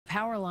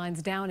Power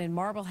lines down in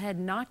Marblehead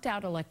knocked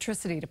out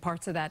electricity to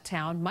parts of that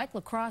town. Mike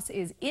LaCrosse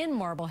is in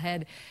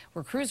Marblehead,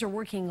 where crews are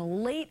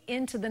working late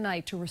into the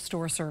night to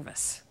restore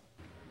service.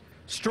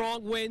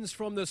 Strong winds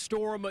from the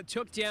storm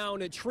took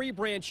down tree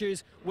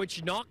branches,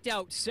 which knocked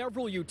out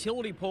several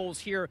utility poles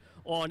here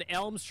on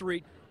Elm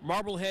Street.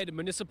 Marblehead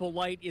Municipal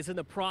Light is in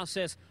the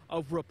process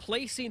of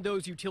replacing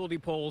those utility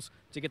poles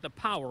to get the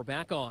power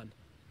back on.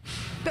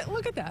 But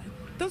look at that.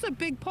 Those are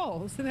big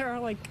poles. They're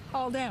like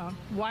all down.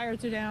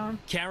 Wires are down.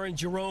 Karen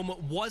Jerome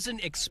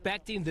wasn't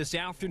expecting this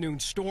afternoon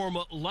storm,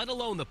 let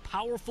alone the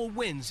powerful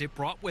winds it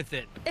brought with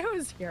it. It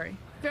was scary.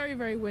 Very,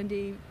 very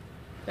windy.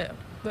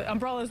 The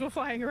umbrellas were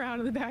flying around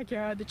in the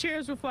backyard. The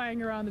chairs were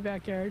flying around the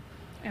backyard,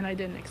 and I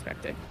didn't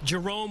expect it.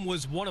 Jerome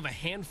was one of a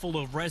handful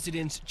of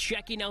residents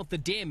checking out the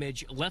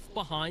damage left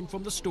behind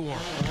from the storm.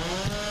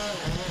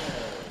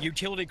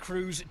 Utility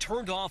crews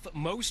turned off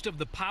most of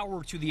the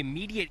power to the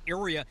immediate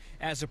area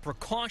as a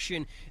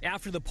precaution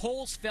after the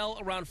poles fell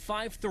around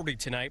 5:30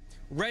 tonight.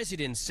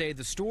 Residents say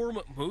the storm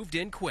moved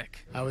in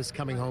quick. I was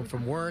coming home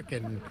from work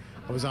and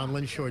I was on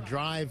Linshore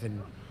Drive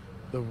and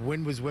the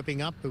wind was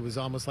whipping up. It was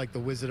almost like the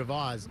Wizard of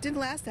Oz. Didn't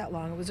last that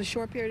long. It was a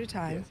short period of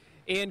time.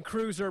 And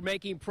crews are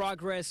making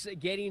progress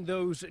getting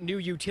those new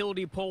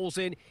utility poles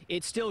in.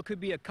 It still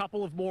could be a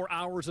couple of more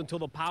hours until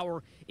the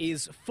power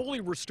is fully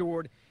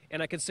restored.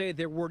 And I can say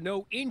there were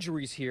no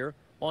injuries here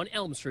on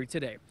Elm Street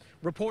today.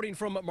 Reporting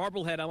from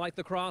Marblehead, I'm Mike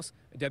LaCrosse,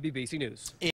 WBZ News.